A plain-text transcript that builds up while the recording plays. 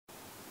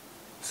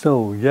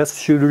So yes,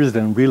 shooters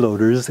and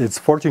reloaders, it's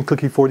Fortune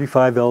Cookie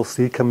 45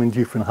 LC coming to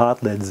you from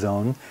Hot Lead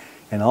Zone.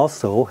 And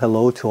also,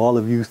 hello to all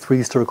of you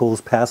Three Circles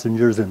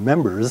passengers and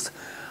members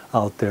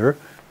out there.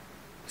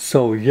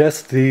 So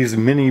yes, these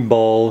mini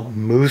ball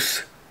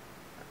moose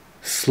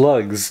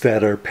slugs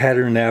that are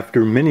patterned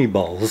after mini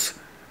balls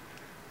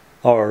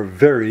are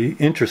very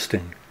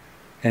interesting.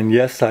 And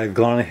yes, I've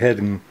gone ahead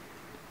and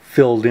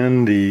filled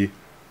in the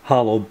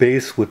hollow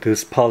base with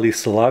this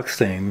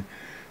polysiloxane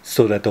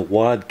so that the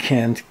wad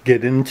can't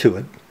get into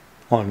it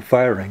on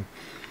firing.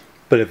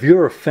 But if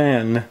you're a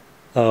fan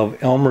of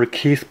Elmer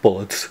Keith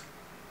bullets,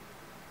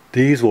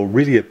 these will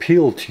really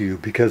appeal to you,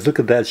 because look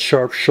at that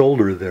sharp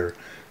shoulder there,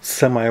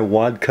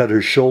 semi-wad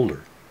cutter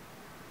shoulder.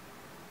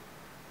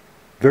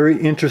 Very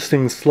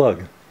interesting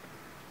slug.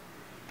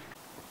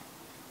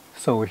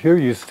 So here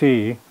you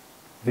see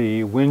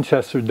the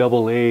Winchester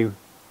AA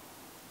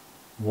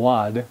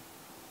wad,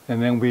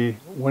 and then we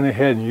went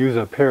ahead and used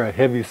a pair of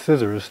heavy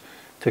scissors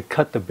to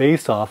cut the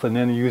base off, and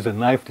then use a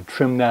knife to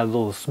trim that a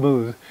little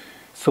smooth,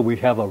 so we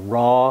have a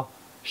raw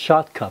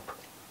shot cup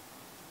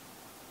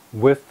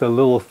with the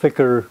little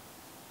thicker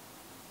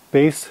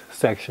base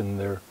section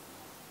there.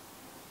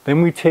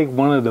 Then we take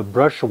one of the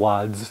brush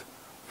wads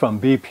from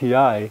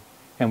BPI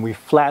and we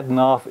flatten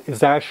off.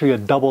 It's actually a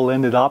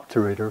double-ended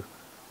obturator,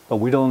 but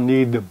we don't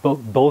need the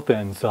both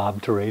ends to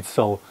obturate,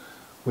 so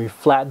we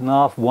flatten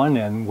off one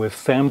end with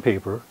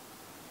sandpaper,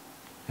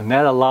 and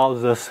that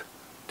allows us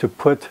to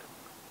put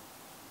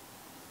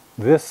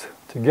this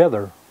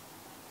together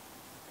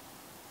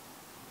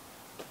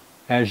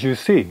as you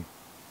see.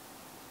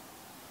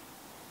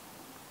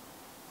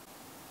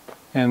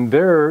 And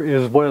there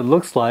is what it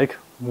looks like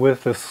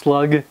with a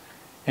slug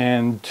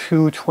and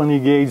two 20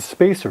 gauge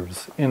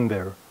spacers in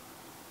there.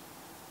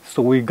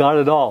 So we got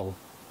it all.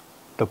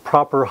 The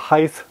proper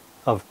height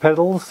of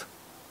petals,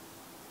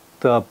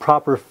 the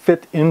proper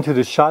fit into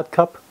the shot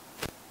cup,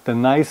 the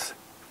nice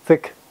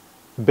thick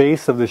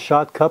base of the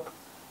shot cup,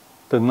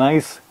 the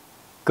nice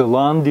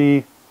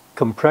Galandi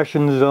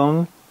compression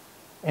zone,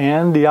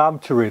 and the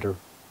obturator.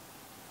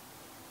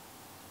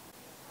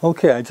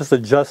 Okay, I just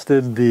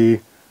adjusted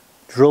the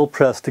drill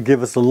press to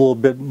give us a little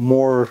bit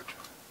more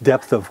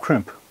depth of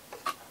crimp.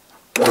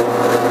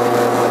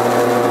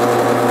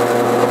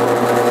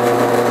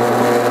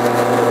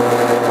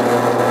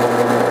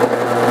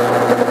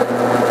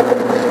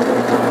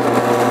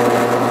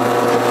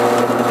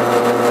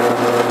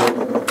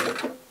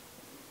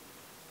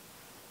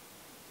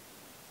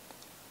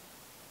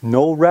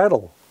 No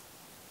rattle.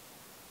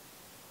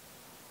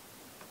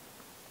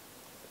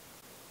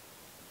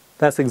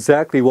 That's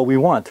exactly what we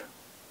want.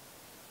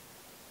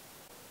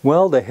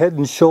 Well, the head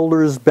and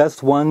shoulders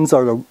best ones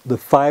are the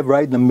 5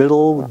 right in the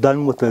middle,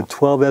 done with the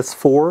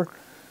 12S4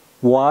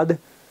 wad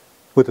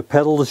with the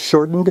petals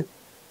shortened,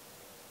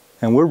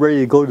 and we're ready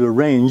to go to the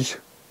range.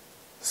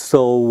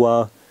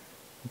 So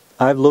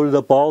I've loaded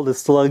up all the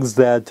slugs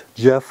that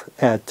Jeff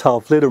at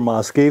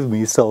TAOFLEDERMAUS gave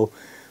me, so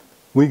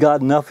we got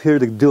enough here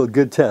to do a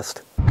good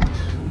test.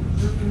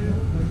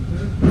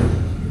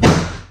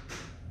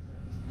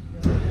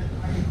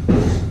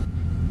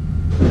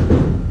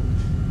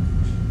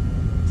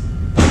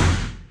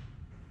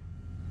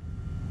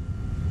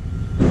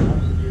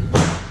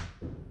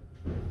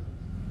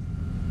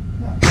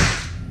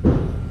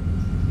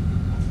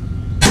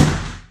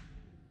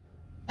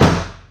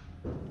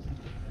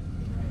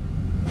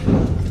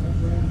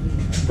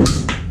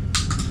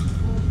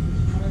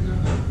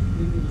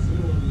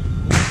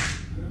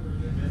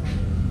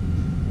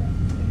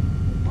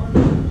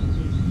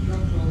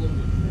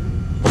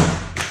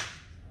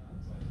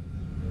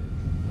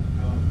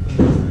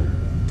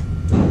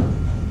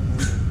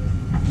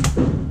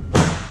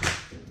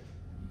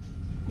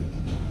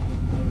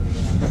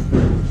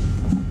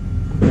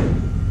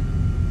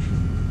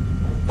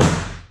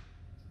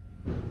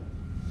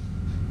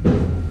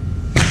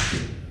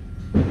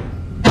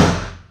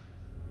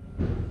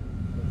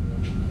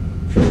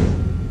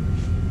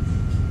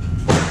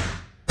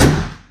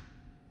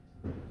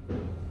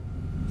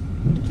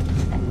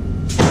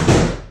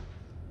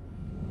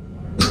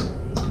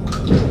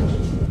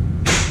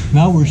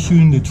 Now we're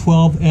shooting the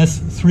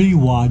 12S3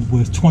 wad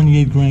with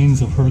 28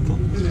 grains of Herkel.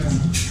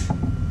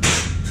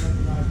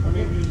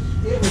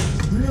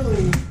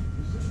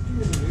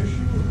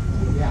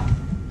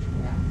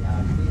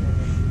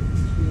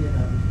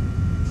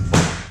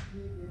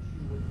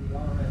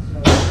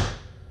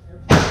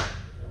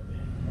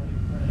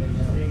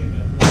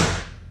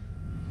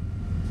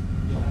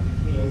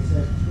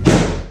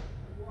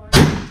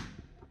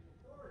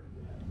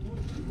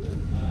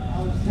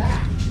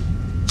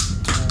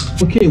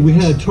 Okay, we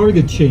had a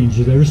target change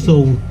there,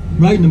 so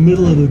right in the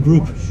middle of the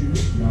group.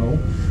 No.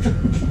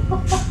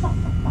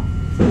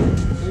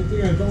 Same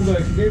thing I told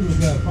that kid was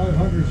that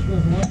 500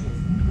 Smith Wesson.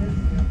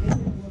 It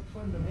didn't look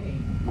fun to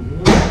me.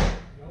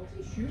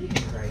 He's shooting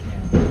it right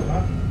now.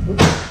 Huh?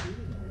 What's he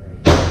shooting it right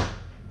now?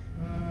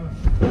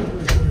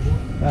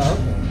 Oh,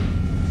 okay.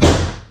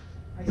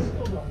 I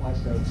still don't like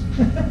those.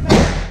 Kind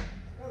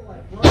of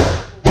like, I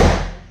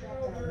shot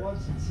that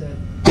once and said,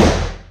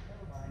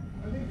 never mind.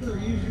 I think they're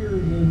easier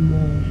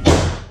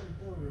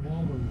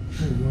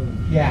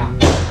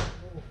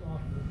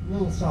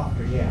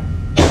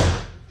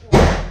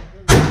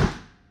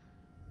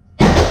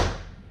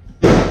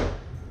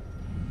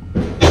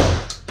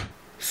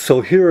So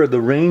here are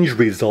the range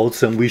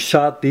results, and we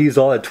shot these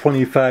all at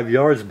 25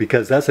 yards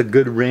because that's a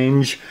good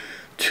range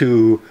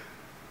to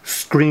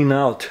screen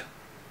out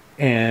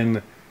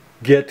and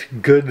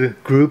get good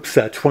groups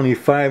at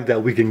 25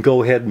 that we can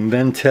go ahead and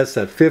then test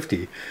at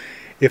 50.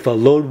 If a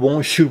load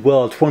won't shoot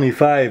well at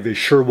 25, it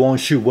sure won't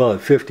shoot well at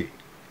 50.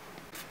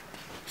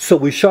 So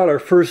we shot our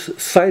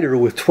first sighter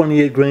with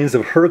 28 grains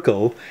of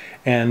Herco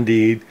and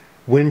the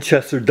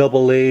Winchester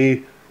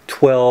AA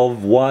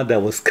 12 wad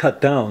that was cut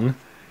down,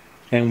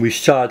 and we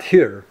shot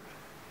here.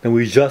 Then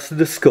we adjusted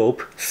the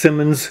scope,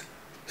 Simmons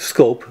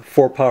scope,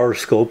 4-power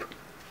scope,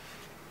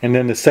 and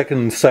then the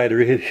second sighter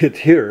hit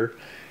here,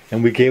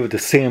 and we gave it the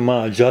same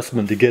amount of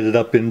adjustment to get it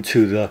up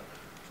into the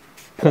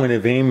point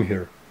of aim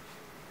here.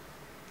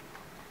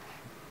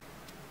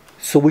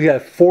 So we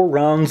have 4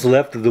 rounds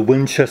left of the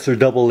Winchester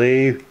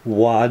AA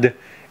wad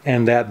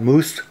and that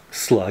Moose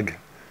slug,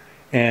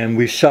 and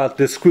we shot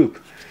this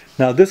group.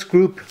 Now this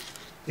group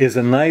is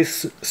a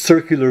nice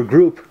circular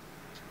group,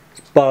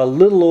 about a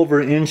little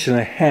over 1.5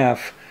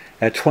 inches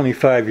at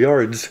 25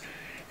 yards,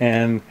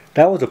 and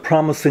that was a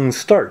promising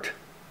start.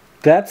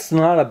 That's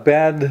not a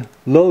bad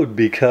load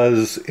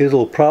because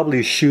it'll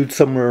probably shoot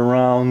somewhere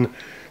around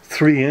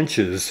 3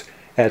 inches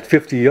at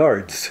 50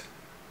 yards.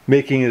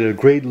 Making it a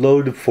great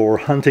load for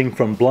hunting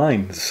from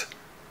blinds.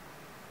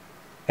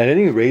 At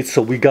any rate,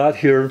 so we got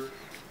here,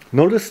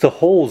 notice the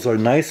holes are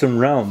nice and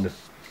round.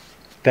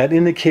 That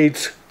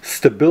indicates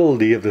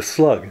stability of the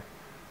slug,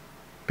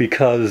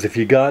 because if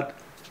you got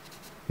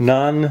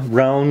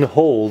non-round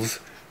holes,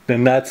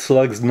 then that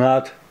slug's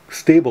not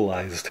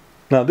stabilized.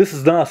 Now this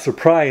is not a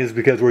surprise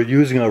because we're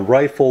using a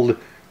rifled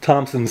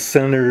Thompson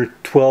Center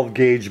 12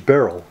 gauge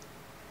barrel.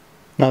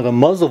 Now the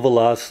muzzle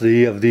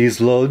velocity of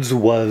these loads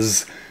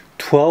was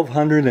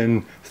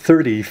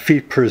 1,230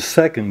 feet per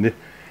second,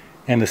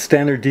 and the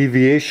standard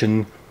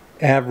deviation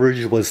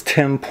average was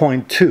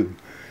 10.2.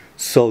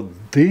 So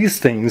these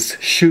things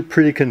shoot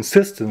pretty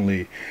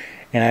consistently,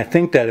 and I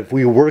think that if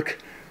we work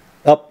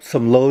up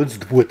some loads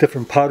with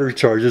different powder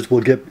charges, we'll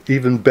get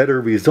even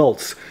better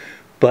results.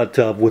 But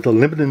with the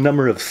limited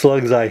number of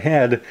slugs I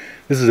had,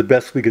 this is the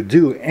best we could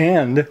do.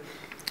 And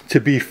to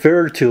be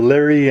fair to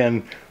Larry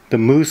and the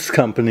Moose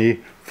Company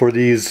for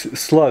these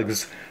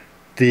slugs,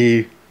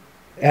 the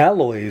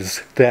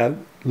alloys that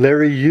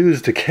Larry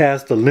used to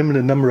cast the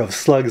limited number of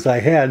slugs I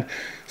had,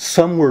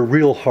 some were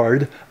real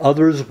hard,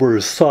 others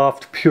were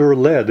soft, pure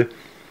lead,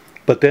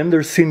 but then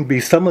there seemed to be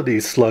some of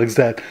these slugs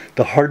that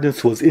the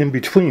hardness was in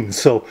between,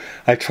 so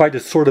I tried to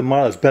sort them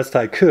out as best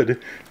I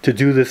could to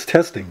do this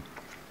testing.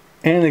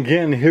 And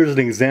again, here's an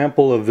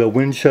example of the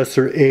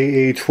Winchester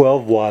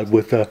AA12 wad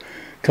with a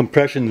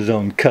compression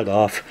zone cut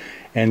off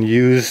and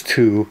used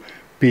to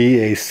be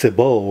a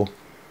sabot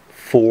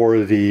for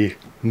the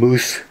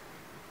Moose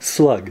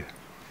slug.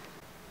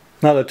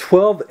 Now the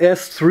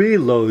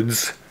 12S3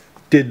 loads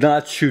did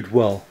not shoot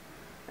well,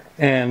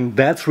 and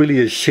that's really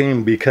a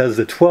shame because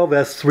the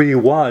 12S3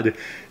 wad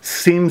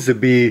seems to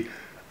be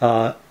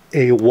a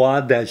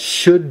wad that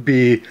should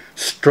be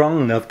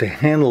strong enough to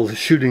handle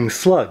shooting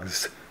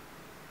slugs.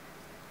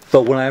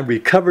 But when I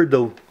recovered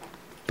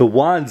the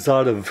wads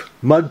out of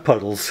mud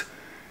puddles,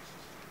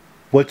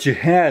 what you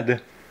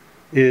had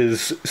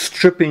is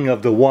stripping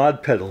of the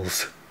wad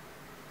pedals.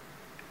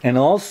 And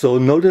also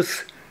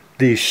notice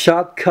the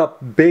shot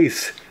cup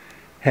base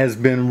has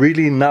been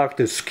really knocked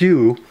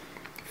askew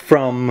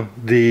from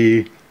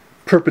the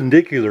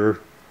perpendicular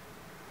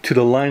to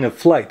the line of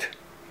flight.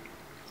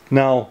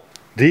 Now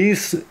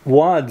these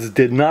wads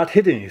did not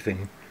hit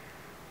anything.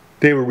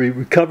 They were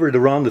recovered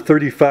around the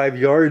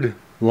 35-yard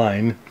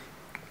line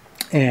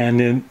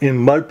and in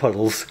mud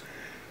puddles.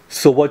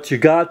 So what you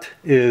got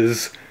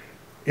is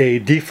a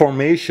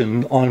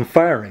deformation on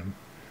firing.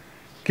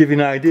 Give you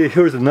an idea,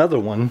 here's another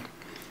one.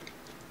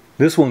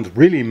 This one's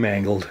really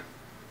mangled.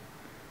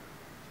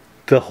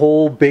 The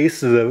whole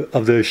base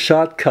of the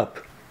shot cup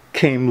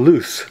came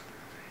loose,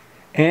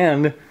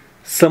 and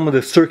some of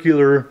the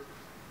circular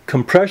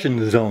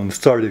compression zones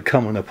started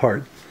coming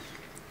apart.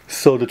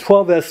 So the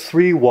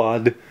 12S3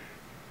 wad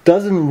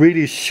doesn't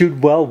really shoot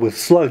well with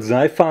slugs, and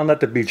I found that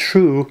to be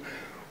true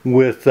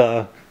with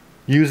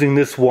using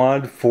this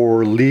wad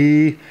for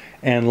Lee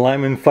and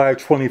Lyman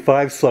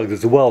 525 slugs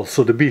as well.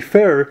 So to be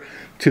fair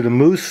to the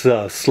Moose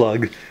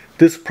slug,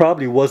 this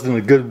probably wasn't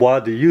a good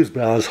wad to use,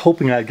 but I was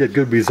hoping I'd get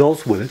good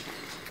results with it.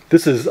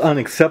 This is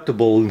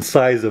unacceptable in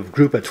size of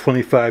group at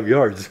 25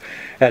 yards.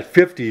 At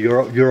 50,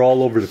 you're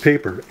all over the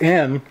paper.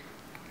 And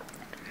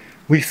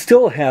we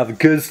still have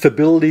good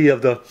stability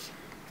of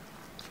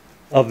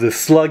the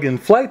slug in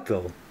flight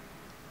though.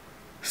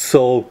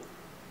 So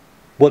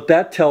what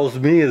that tells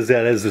me is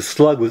that as the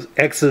slug was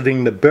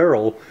exiting the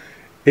barrel,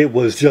 it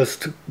was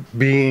just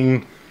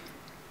being,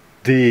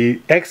 the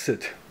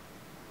exit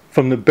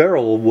from the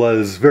barrel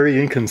was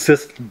very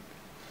inconsistent.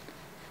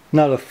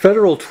 Now the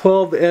Federal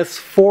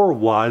 12S4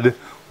 wad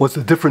was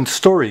a different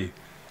story,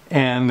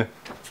 and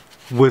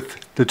with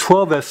the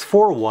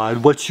 12S4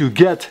 wad what you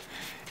get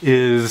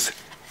is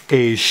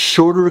a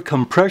shorter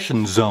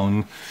compression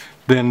zone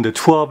than the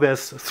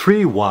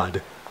 12S3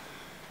 wad.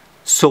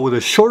 So with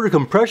a shorter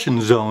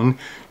compression zone,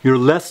 you're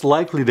less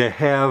likely to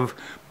have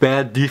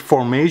bad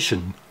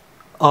deformation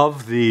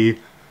of the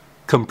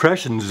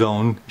compression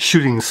zone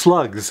shooting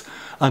slugs,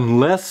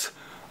 unless,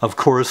 of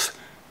course,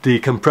 the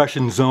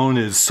compression zone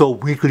is so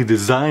weakly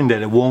designed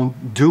that it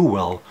won't do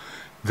well.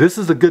 This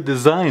is a good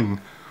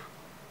design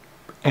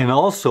and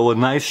also a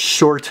nice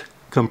short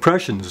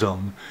compression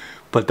zone.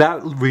 But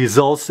that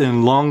results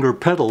in longer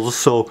petals,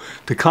 so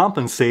to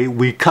compensate,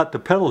 we cut the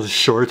petals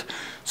short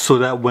so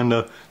that when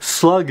the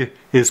slug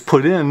is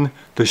put in,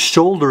 the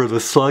shoulder of the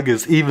slug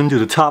is even to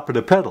the top of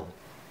the petal.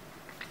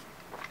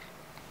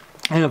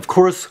 And of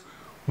course,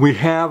 we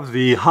have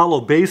the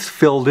hollow base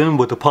filled in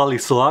with the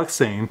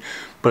polysiloxane,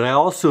 but I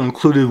also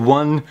included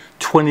one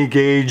 20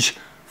 gauge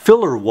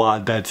filler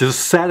wad that just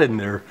sat in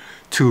there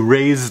to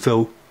raise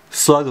the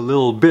slug a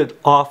little bit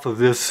off of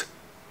this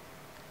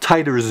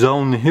tighter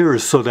zone here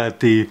so that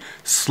the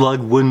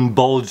slug wouldn't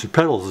bulge the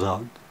petals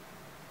out.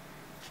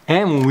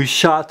 And when we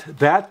shot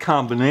that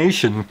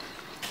combination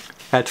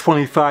at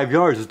 25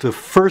 yards, the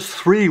first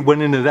 3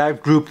 went into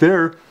that group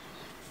there,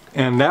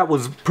 and that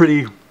was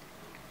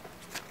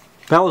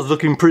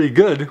looking pretty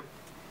good.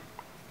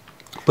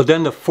 But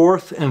then the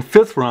 4th and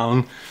 5th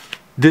round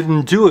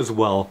didn't do as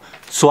well.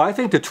 So I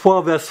think the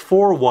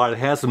 12S4 wad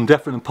has some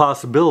definite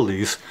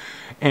possibilities,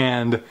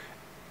 and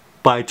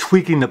by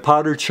tweaking the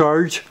powder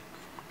charge,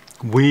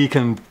 we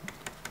can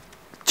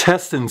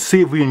test and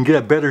see if we can get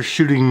a better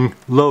shooting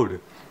load.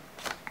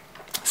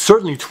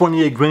 Certainly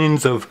 28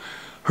 grains of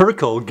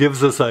Herco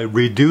gives us a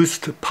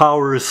reduced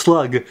power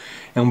slug,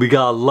 and we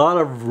got a lot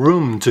of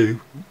room to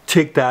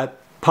take that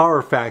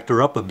power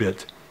factor up a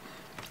bit.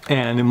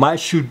 And it might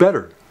shoot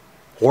better,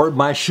 or it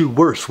might shoot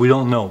worse, we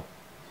don't know.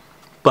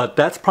 But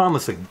that's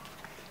promising.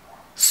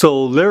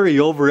 So Larry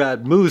over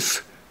at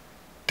Moose,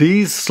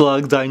 these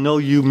slugs I know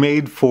you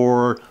made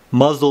for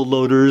muzzle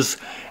loaders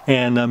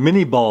and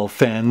mini ball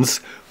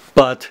fans,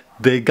 but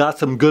they got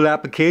some good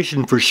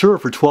application for sure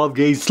for 12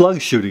 gauge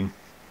slug shooting.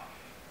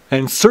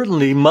 And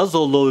certainly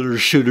muzzle loader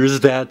shooters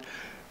that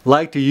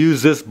like to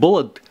use this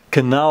bullet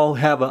can now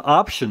have an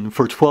option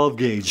for 12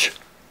 gauge.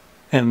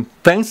 And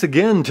thanks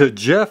again to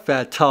Jeff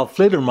at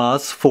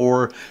TAOFLEDERMAUS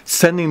for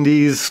sending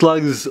these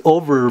slugs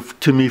over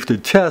to me to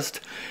test,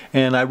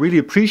 and I really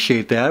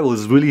appreciate that. It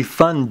was really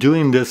fun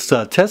doing this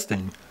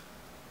testing.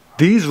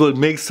 These would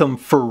make some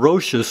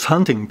ferocious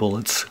hunting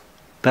bullets,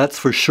 that's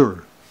for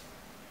sure.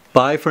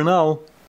 Bye for now.